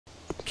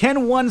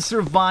Can one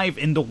survive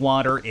in the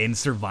water and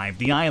survive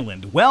the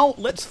island? Well,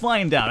 let's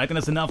find out. I think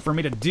that's enough for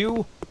me to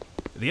do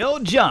the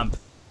old jump.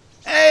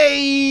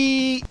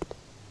 Hey!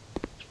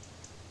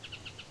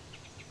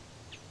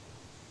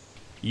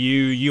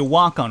 You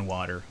walk on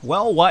water.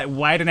 Well,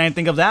 why didn't I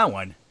think of that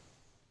one?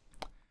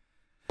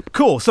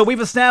 Cool, so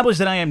we've established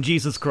that I am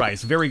Jesus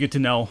Christ. Very good to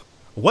know.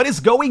 What is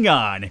going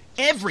on?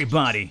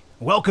 Everybody,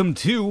 welcome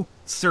to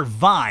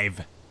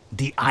Survive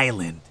the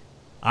Island.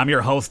 I'm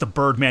your host, the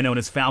Birdman known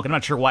as Falcon. I'm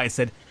not sure why I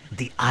said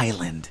the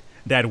island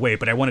that way,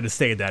 but I wanted to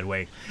say it that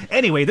way.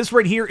 Anyway, this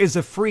right here is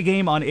a free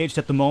game on itch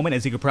at the moment,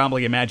 as you could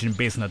probably imagine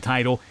based on the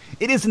title.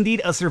 It is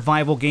indeed a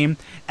survival game.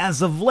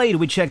 As of late,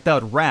 we checked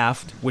out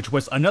Raft, which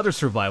was another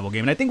survival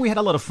game, and I think we had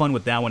a lot of fun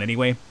with that one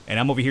anyway. And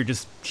I'm over here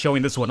just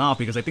showing this one off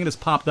because I think this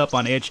popped up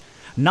on itch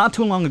not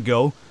too long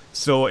ago.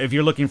 So if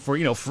you're looking for,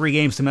 free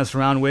games to mess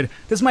around with,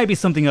 this might be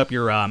something up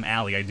your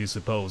alley, I do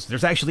suppose.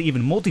 There's actually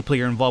even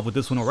multiplayer involved with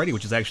this one already,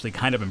 which is actually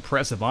kind of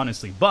impressive,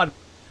 honestly. But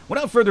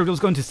without further ado, let's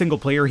go into single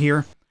player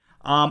here.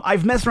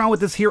 I've messed around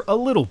with this here a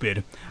little bit.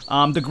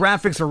 The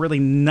graphics are really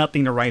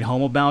nothing to write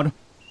home about.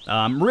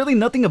 Really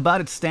nothing about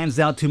it stands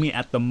out to me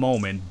at the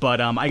moment, but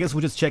I guess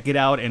we'll just check it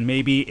out, and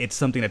maybe it's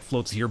something that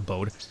floats your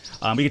boat.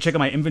 We can check out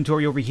my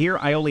inventory over here.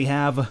 I only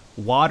have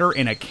water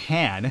in a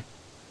can,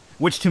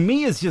 which to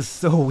me is just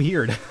so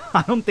weird.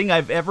 I don't think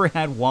I've ever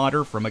had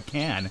water from a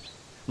can.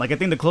 Like, I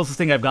think the closest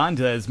thing I've gotten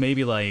to is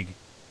maybe like,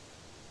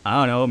 I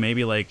don't know,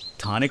 maybe like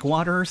tonic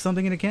water or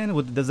something in a can?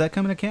 Does that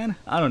come in a can?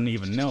 I don't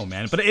even know,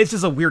 man. But it's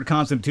just a weird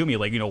concept to me,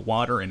 like,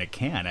 water in a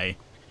can. I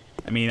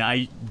mean,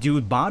 I do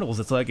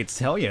bottles, it's like it's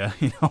tell you,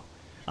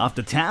 off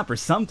the tap or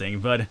something,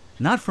 but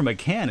not from a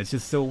can. It's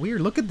just so weird.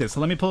 Look at this.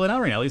 So let me pull it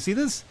out right now. You see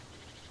this?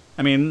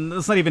 I mean,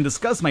 let's not even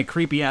discuss my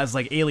creepy-ass,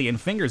 like, alien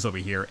fingers over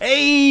here.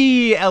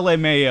 Hey,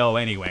 LMAO.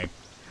 Anyway,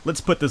 let's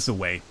put this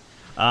away.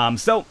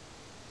 So,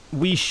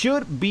 we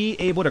should be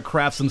able to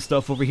craft some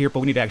stuff over here,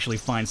 but we need to actually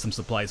find some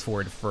supplies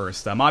for it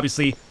first.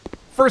 Obviously,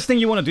 first thing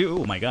you want to do...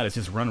 Oh my god, it's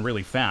just run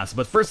really fast.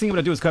 But first thing you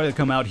want to do is kind of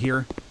come out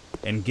here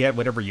and get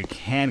whatever you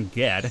can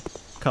get.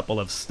 A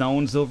couple of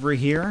stones over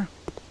here.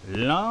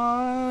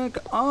 Like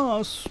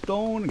a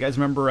stone. You guys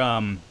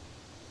remember,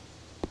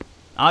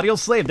 Audio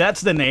Slave,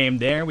 that's the name.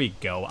 There we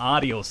go.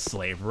 Audio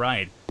Slave,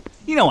 right.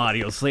 You know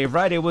Audio Slave,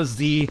 right? It was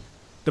the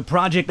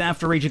project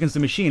after Rage Against the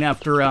Machine,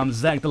 after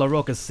Zach De La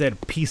Roca said,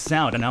 peace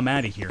out, and I'm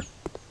out of here.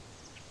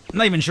 I'm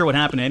not even sure what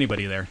happened to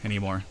anybody there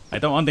anymore. I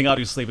don't think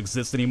Audio Slave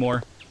exists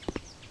anymore.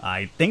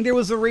 I think there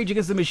was a Rage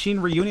Against the Machine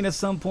reunion at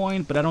some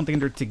point, but I don't think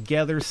they're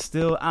together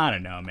still. I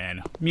don't know,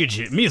 man.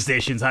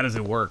 Musicians, how does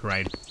it work,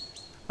 right?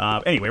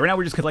 Anyway, right now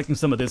we're just collecting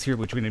some of this here,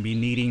 which we're going to be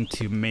needing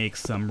to make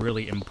some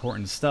really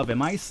important stuff.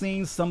 Am I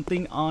seeing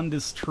something on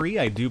this tree?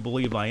 I do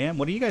believe I am.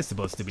 What are you guys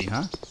supposed to be,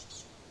 huh?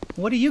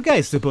 What are you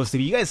guys supposed to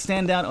be? You guys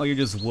stand out? Oh, you're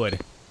just wood.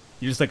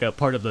 You're just like a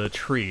part of the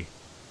tree.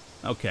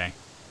 Okay.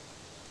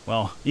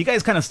 Well, you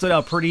guys kind of stood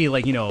out pretty,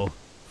 like,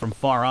 from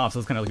far off, so I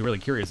was kind of like really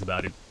curious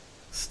about it.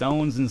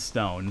 Stones and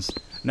stones.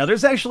 Now,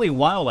 there's actually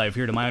wildlife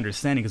here, to my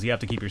understanding, because you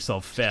have to keep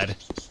yourself fed.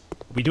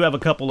 We do have a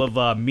couple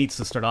of meats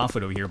to start off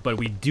with over here, but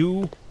we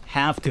do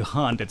have to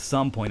hunt at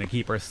some point to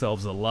keep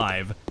ourselves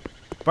alive.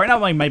 But right now,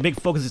 my big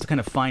focus is to kind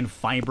of find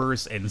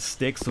fibers and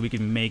sticks so we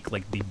can make,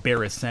 like, the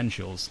bare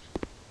essentials.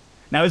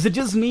 Now, is it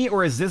just me,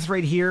 or is this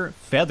right here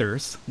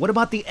feathers? What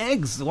about the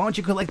eggs? Why don't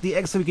you collect the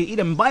eggs so we can eat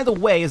them? By the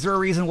way, is there a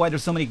reason why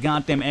there's so many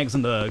goddamn eggs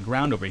on the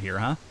ground over here,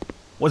 huh?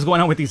 What's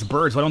going on with these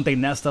birds? Why don't they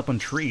nest up on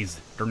trees?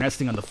 They're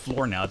nesting on the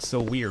floor now. It's so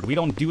weird. We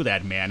don't do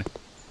that, man.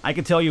 I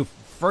can tell you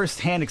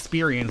first-hand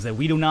experience that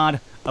we do not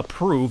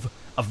approve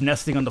of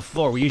nesting on the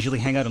floor. We usually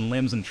hang out on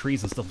limbs and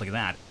trees and stuff like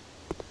that.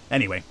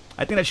 Anyway,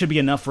 I think that should be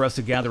enough for us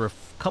to gather a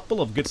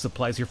couple of good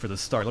supplies here for the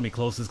start. Let me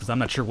close this because I'm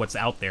not sure what's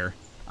out there.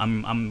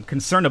 I'm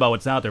concerned about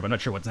what's out there, but I'm not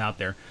sure what's out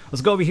there.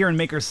 Let's go over here and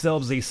make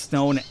ourselves a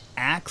stone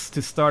axe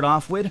to start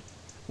off with.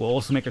 We'll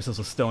also make ourselves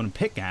a stone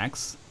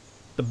pickaxe.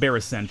 The bare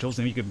essentials.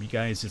 And you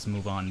guys just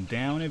move on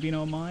down if you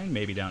don't mind.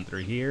 Maybe down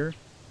through here.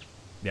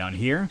 Down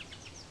here.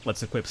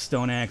 Let's equip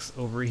stone axe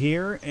over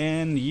here.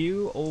 And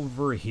you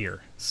over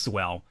here.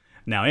 Swell.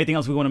 Now, anything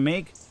else we want to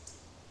make?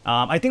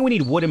 I think we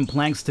need wooden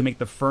planks to make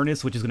the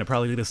furnace, which is going to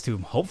probably lead us to,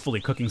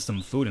 hopefully, cooking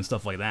some food and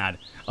stuff like that.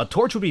 A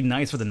torch would be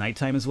nice for the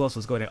nighttime as well, so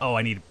let's go ahead and... Oh,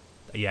 I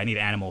need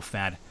animal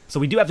fat. So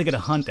we do have to get a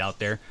hunt out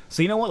there.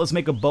 So you know what? Let's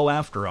make a bow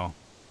after all.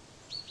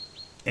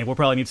 And we'll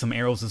probably need some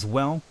arrows as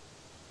well.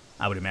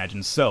 I would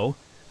imagine so.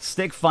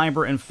 Stick,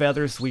 fiber, and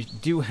feathers. We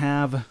do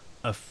have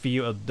a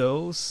few of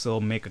those, so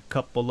make a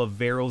couple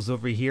of arrows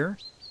over here.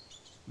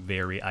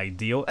 Very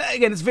ideal.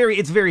 Again, it's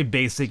very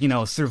basic,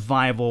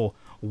 survival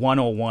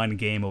 101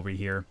 game over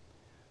here.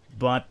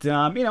 But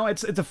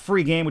it's a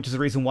free game, which is the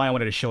reason why I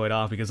wanted to show it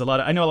off, because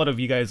I know a lot of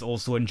you guys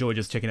also enjoy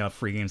just checking out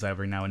free games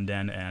every now and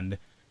then, and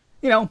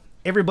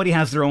everybody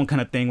has their own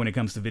kind of thing when it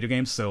comes to video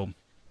games, so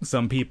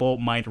some people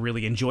might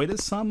really enjoy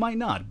this, some might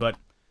not, but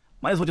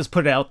might as well just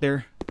put it out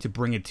there to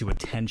bring it to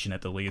attention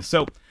at the least.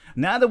 So,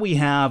 now that we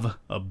have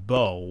a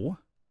bow,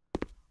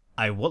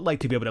 I would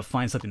like to be able to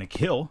find something to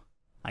kill,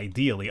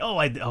 ideally. Oh,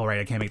 right,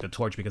 I can't make the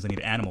torch because I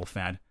need animal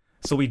fat.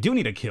 So we do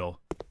need a kill.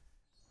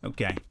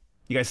 Okay.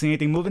 You guys see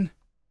anything moving?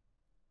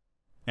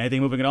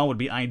 Anything moving at all would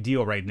be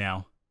ideal right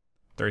now.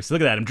 Thirsty.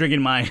 Look at that. I'm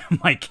drinking my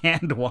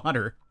canned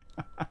water.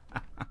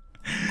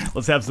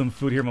 Let's have some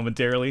food here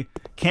momentarily.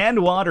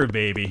 Canned water,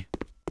 baby.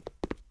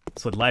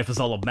 That's what life is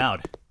all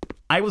about.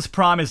 I was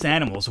promised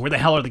animals. Where the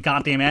hell are the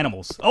goddamn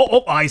animals?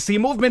 Oh, I see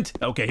movement.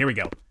 Okay, here we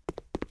go.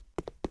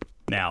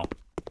 Now,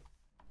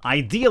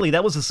 ideally,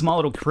 that was a small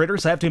little critter,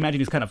 so I have to imagine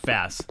he's kind of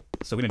fast.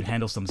 So we're going to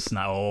handle some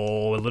snow.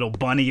 Oh, little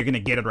bunny, you're going to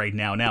get it right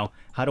now. Now,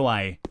 how do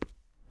I...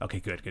 Okay,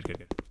 good.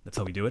 That's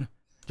how we do it.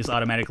 Just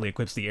automatically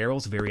equips the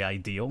arrows. Very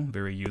ideal.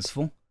 Very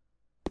useful.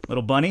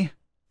 Little bunny.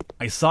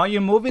 I saw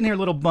you moving here,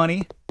 little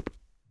bunny.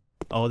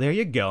 Oh, there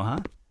you go, huh?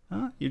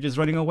 Huh? You're just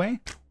running away?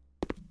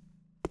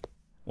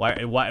 Why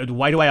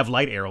do I have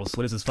light arrows?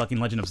 What is this, fucking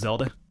Legend of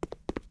Zelda?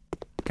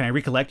 Can I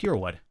recollect you or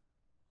what?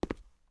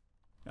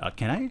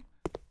 Can I?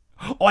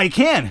 Oh, I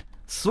can!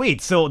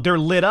 Sweet, so they're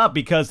lit up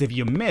because if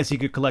you miss, you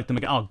could collect them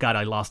again. Oh, God,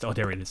 I lost. Oh,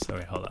 there it is.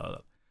 Alright, hold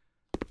up.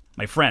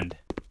 My friend,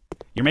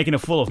 you're making a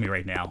fool of me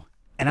right now,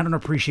 and I don't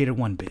appreciate it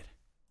one bit.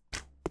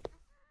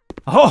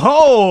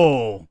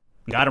 Ho-ho!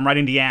 Got him right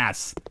in the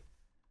ass.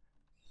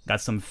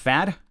 Got some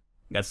fat,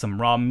 got some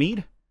raw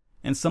meat,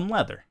 and some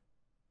leather.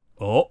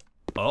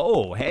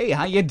 Oh, hey,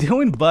 how you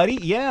doing, buddy?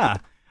 Yeah,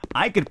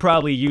 I could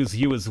probably use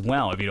you as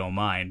well, if you don't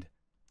mind.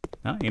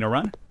 Huh, you gonna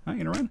run? Huh, you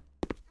gonna run?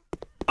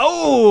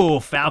 Oh,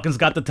 Falcon's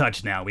got the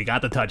touch now. We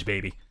got the touch,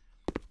 baby.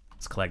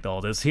 Let's collect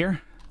all this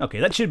here. Okay,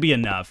 that should be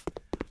enough.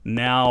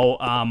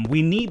 Now,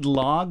 we need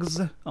logs.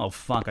 Oh,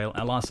 fuck,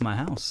 I lost my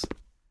house.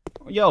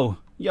 Yo,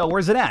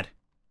 where's it at?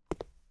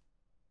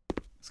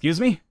 Excuse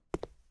me?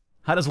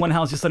 How does one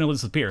house just suddenly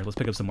disappear? Let's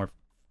pick up some more.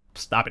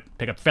 Stop it.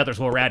 Pick up feathers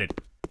while we're at it.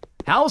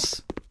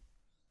 House?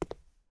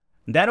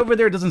 That over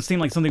there doesn't seem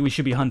like something we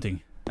should be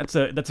hunting. That's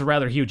a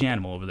rather huge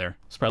animal over there.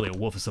 It's probably a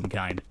wolf of some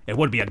kind. It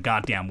would be a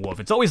goddamn wolf.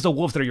 It's always the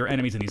wolves that are your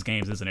enemies in these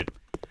games, isn't it?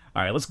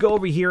 Alright, let's go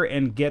over here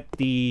and get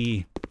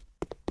the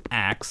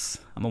axe.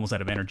 I'm almost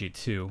out of energy,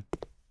 too.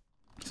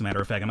 As a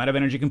matter of fact, I'm out of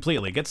energy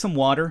completely. Get some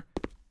water.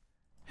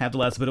 Have the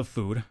last bit of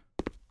food.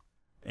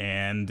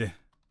 And...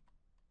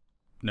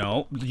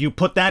 No, you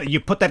put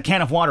that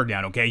can of water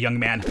down, okay, young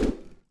man?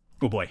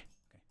 Oh boy.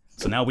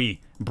 So now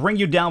we bring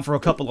you down for a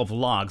couple of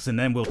logs, and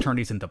then we'll turn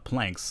these into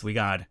planks. We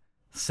got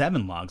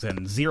 7 logs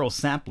and 0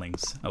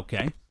 saplings.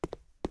 Okay.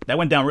 That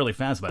went down really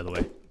fast, by the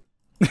way.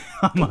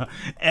 I'm an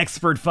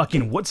expert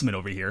fucking woodsman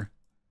over here.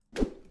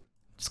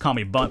 Just call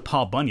me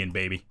Paul Bunyan,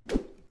 baby.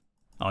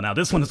 Oh, now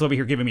this one is over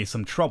here giving me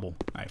some trouble.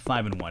 Alright,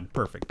 5 and 1.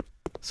 Perfect.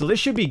 So this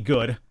should be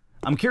good.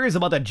 I'm curious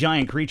about that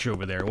giant creature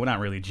over there. Well, not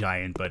really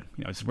giant, but,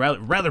 you know, it's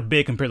rather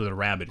big compared to the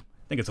rabbit.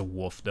 I think it's a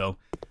wolf, though.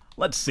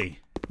 Let's see.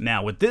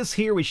 Now, with this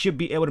here, we should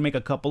be able to make a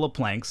couple of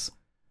planks.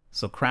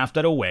 So craft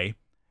that away.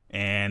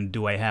 And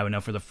do I have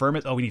enough for the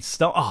furnace? Oh, we need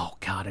stone. Oh,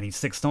 God, I need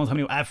 6 stones. How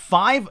many? I have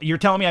 5? You're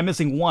telling me I'm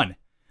missing 1.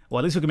 Well,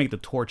 at least we can make the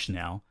torch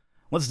now.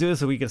 Let's do this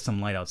so we get some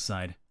light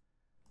outside.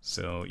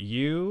 So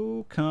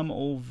you come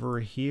over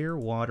here,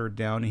 water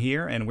down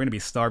here, and we're going to be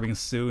starving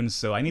soon,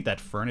 so I need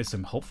that furnace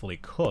and hopefully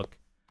cook.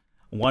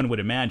 One would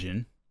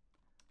imagine.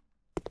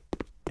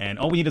 And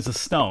all we need is a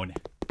stone.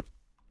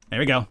 There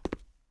we go.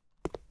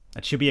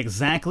 That should be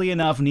exactly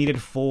enough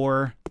needed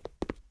for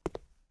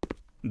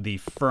the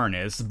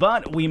furnace,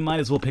 but we might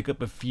as well pick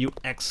up a few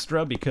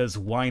extra because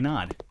why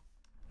not?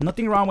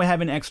 Nothing wrong with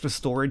having extra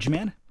storage,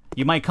 man.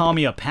 You might call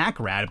me a pack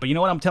rat, but you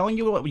know what I'm telling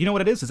you? You know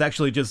what it is? It's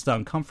actually just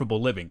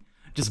comfortable living.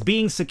 Just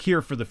being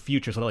secure for the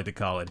future is what I like to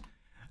call it.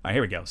 Alright,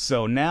 here we go.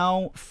 So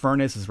now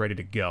furnace is ready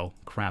to go.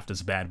 Craft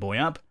this bad boy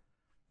up.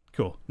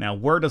 Cool. Now,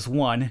 where does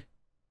one...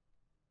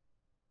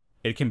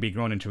 It can be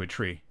grown into a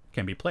tree.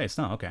 Can be placed.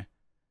 Oh, okay.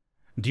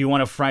 Do you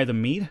want to fry the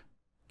meat?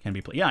 Can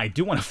be placed. Yeah, I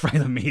do want to fry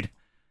the meat.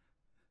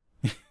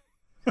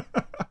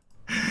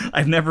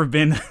 I've never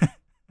been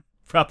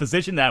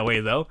propositioned that way,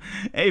 though.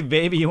 Hey,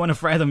 baby, you want to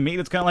fry the meat?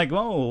 It's kind of like,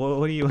 whoa,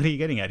 what are you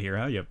getting at here,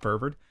 huh, you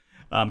pervert?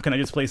 Can I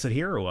just place it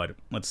here, or what?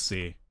 Let's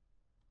see.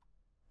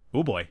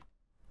 Ooh, boy.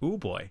 Ooh,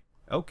 boy.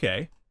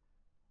 Okay.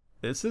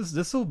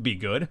 This'll be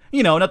good.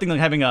 You know, nothing like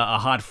having a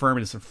hot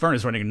furnace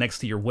running next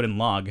to your wooden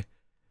log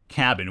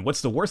cabin.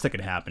 What's the worst that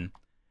could happen?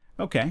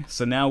 Okay,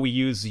 so now we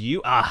use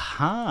you.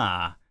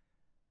 Aha!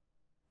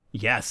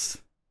 Yes.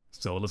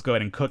 So let's go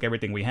ahead and cook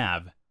everything we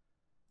have.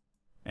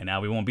 And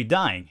now we won't be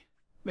dying.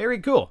 Very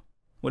cool.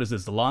 What is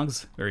this, the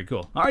logs? Very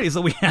cool. Alrighty,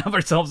 so we have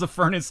ourselves a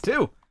furnace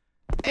too.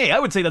 Hey, I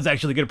would say that's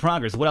actually good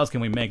progress. What else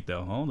can we make,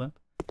 though? Hold up.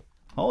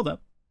 Hold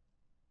up.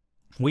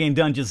 We ain't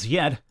done just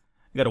yet.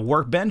 We got a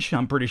workbench.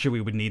 I'm pretty sure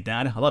we would need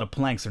that. A lot of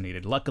planks are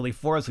needed. Luckily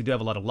for us, we do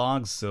have a lot of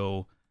logs,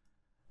 so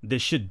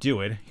this should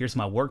do it. Here's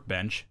my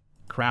workbench.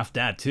 Craft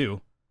that,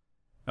 too.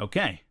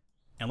 Okay.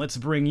 And let's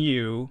bring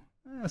you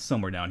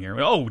somewhere down here.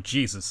 Oh,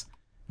 Jesus.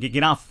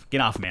 Get off.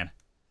 Get off, man.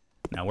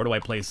 Now, where do I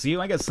place you?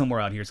 I guess somewhere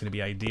out here is going to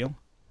be ideal.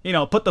 You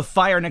know, put the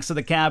fire next to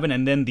the cabin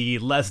and then the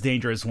less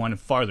dangerous one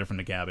farther from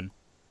the cabin.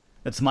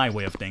 That's my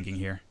way of thinking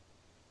here.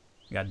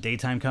 We got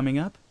daytime coming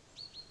up.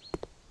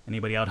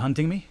 Anybody out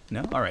hunting me?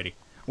 No? Alrighty.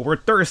 Well, we're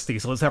thirsty,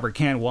 so let's have our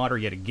canned water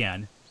yet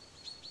again.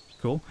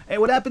 Cool. Hey,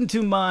 what happened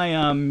to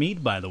my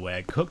meat, by the way?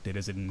 I cooked it.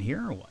 Is it in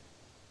here or what?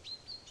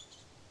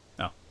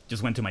 Oh,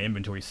 just went to my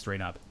inventory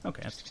straight up.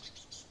 Okay,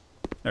 that's...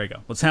 There you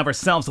go. Let's have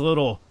ourselves a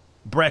little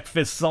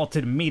breakfast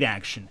salted meat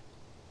action.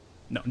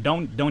 No,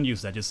 don't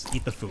use that. Just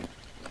eat the food.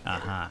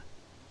 Now,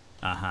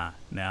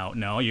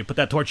 no, you put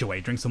that torch away.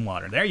 Drink some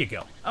water. There you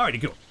go.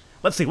 Alrighty, cool.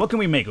 Let's see. What can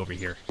we make over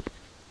here?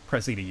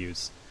 Press E to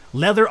use.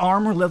 Leather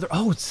armor, leather...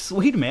 Oh, it's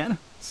sweet, man.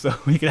 So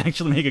we can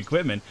actually make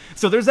equipment.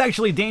 So there's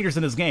actually dangers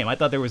in this game. I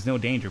thought there was no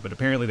danger, but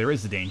apparently there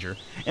is a danger.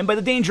 And by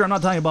the danger, I'm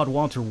not talking about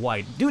Walter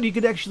White. Dude, you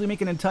could actually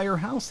make an entire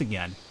house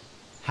again.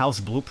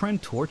 House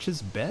blueprint,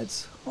 torches,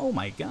 beds. Oh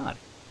my god.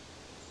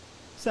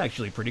 It's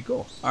actually pretty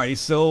cool. Alrighty,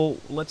 so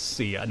let's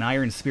see. An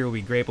iron spear would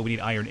be great, but we need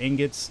iron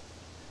ingots,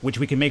 which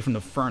we can make from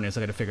the furnace.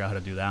 I gotta figure out how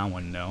to do that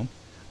one, no.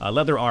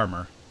 Leather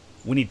armor.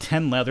 We need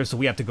 10 leather, so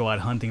we have to go out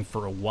hunting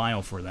for a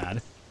while for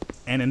that.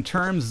 And in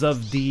terms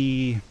of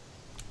the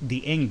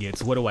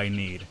ingots, what do I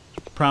need?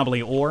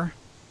 Probably ore.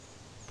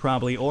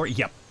 Probably ore.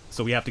 Yep.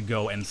 So we have to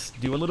go and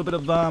do a little bit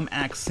of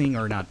axing,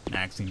 or not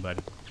axing, but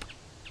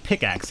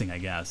pickaxing, I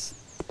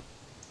guess.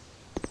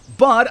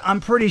 But I'm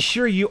pretty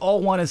sure you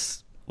all want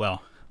to.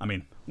 Well, I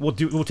mean, we'll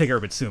take care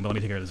of it soon. But let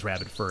me take care of this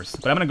rabbit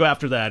first. But I'm gonna go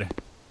after that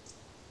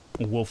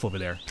wolf over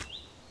there.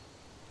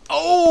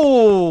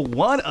 Oh,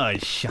 what a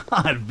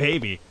shot,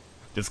 baby!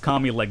 Just call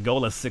me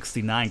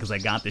Legola69 because I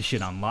got this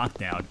shit on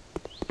lockdown.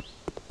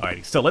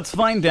 Alrighty, so let's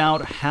find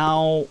out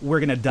how we're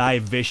gonna die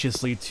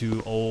viciously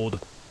to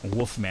old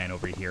Wolfman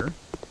over here.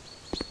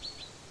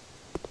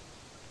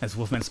 Has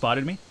Wolfman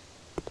spotted me?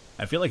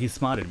 I feel like he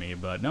spotted me,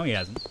 but no, he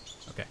hasn't.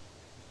 Okay.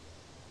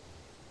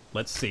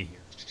 Let's see here.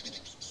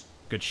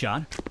 Good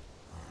shot.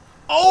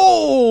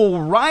 Oh,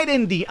 right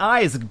in the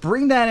eyes.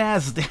 Bring that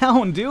ass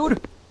down,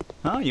 dude.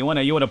 Huh? You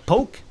wanna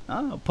poke?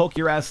 I'll poke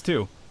your ass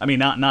too. I mean,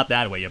 not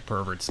that way, you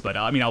perverts, but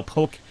I mean, I'll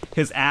poke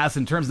his ass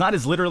in terms, not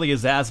as literally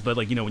his ass, but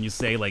like, you know, when you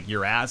say like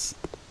your ass,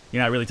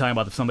 you're not really talking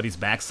about somebody's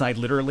backside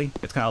literally.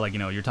 It's kind of like, you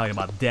know, you're talking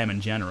about them in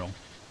general.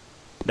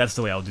 That's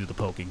the way I'll do the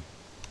poking.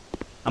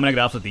 I'm gonna get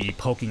off of the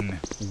poking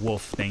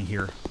wolf thing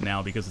here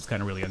now because it's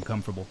kind of really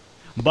uncomfortable.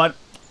 But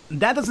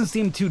that doesn't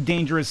seem too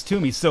dangerous to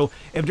me, so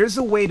if there's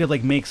a way to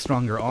like make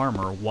stronger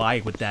armor, why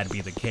would that be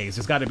the case?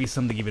 There's got to be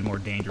something even more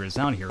dangerous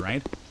out here,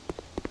 right?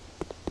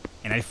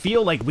 And I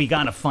feel like we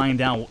gotta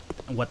find out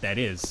what that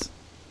is.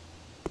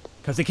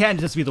 Because it can't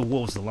just be the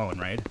wolves alone,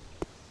 right?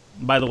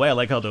 By the way, I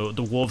like how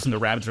the wolves and the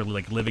rabbits are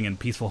like living in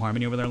peaceful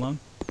harmony over there alone.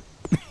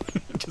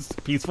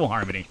 Just peaceful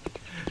harmony.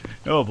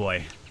 Oh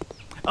boy.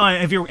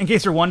 In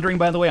case you're wondering,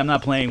 by the way, I'm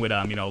not playing with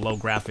you know, low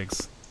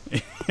graphics.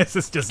 This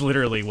is just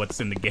literally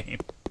what's in the game.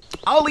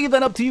 I'll leave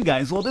that up to you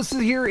guys. Well, this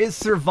here is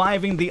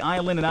surviving the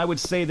island, and I would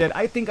say that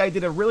I think I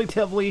did a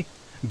relatively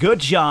good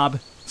job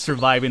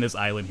surviving this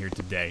island here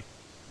today.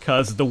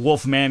 Because the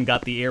Wolfman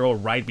got the arrow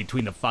right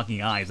between the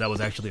fucking eyes. That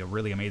was actually a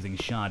really amazing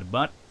shot,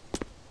 but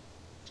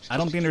I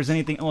don't think there's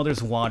anything... Oh,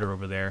 there's water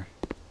over there.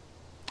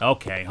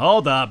 Okay,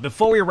 hold up.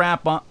 Before we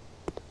wrap up...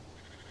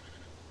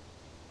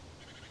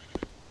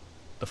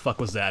 The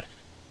fuck was that?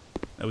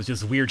 That was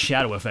just weird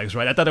shadow effects,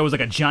 right? I thought it was like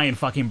a giant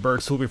fucking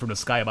bird swooping from the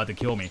sky about to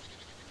kill me.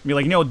 Be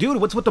like, no,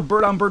 dude, what's with the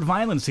bird-on-bird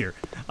violence here?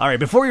 Alright,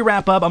 before we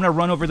wrap up, I'm gonna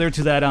run over there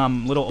to that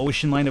little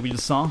ocean line that we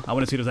just saw. I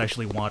want to see if there's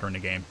actually water in the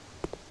game.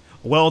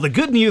 Well, the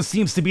good news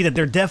seems to be that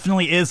there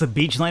definitely is a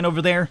beach line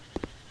over there.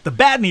 The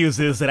bad news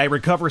is that I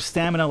recover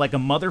stamina like a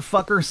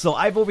motherfucker, so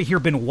I've over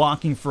here been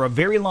walking for a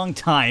very long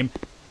time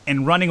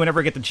and running whenever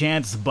I get the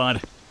chance,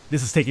 but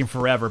this is taking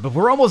forever. But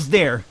we're almost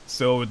there,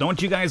 so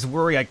don't you guys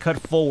worry. I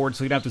cut forward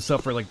so you don't have to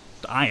suffer like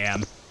I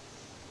am.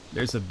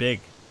 There's a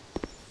big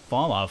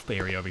fall-off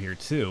area over here,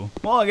 too.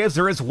 Well, I guess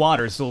there is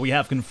water, so we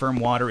have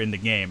confirmed water in the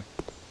game.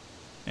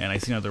 And I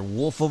see another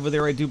wolf over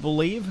there, I do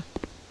believe.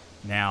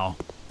 Now,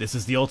 this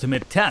is the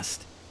ultimate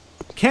test.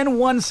 Can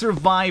one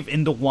survive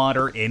in the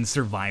water and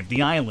survive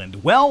the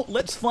island? Well,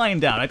 let's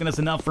find out. I think that's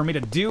enough for me to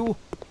do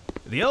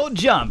the old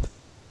jump.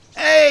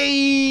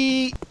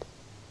 Hey!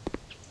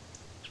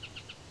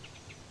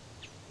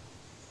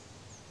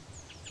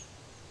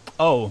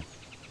 Oh.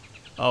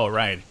 Oh,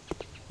 right.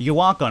 You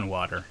walk on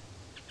water.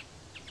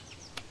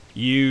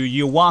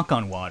 You walk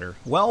on water.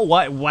 Well,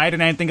 why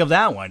didn't I think of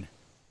that one?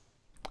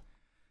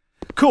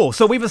 Cool,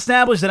 so we've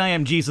established that I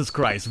am Jesus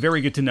Christ.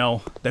 Very good to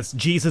know that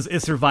Jesus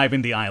is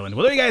surviving the island.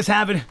 Well, there you guys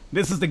have it.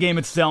 This is the game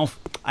itself.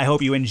 I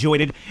hope you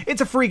enjoyed it.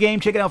 It's a free game.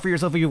 Check it out for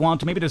yourself if you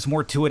want to. Maybe there's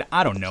more to it.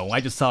 I don't know. I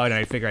just saw it and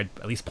I figured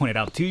I'd at least point it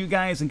out to you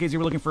guys in case you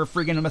were looking for a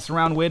free game to mess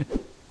around with.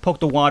 Poke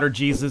the water,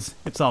 Jesus.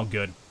 It's all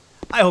good.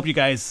 I hope you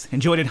guys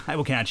enjoyed it. I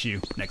will catch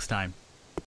you next time.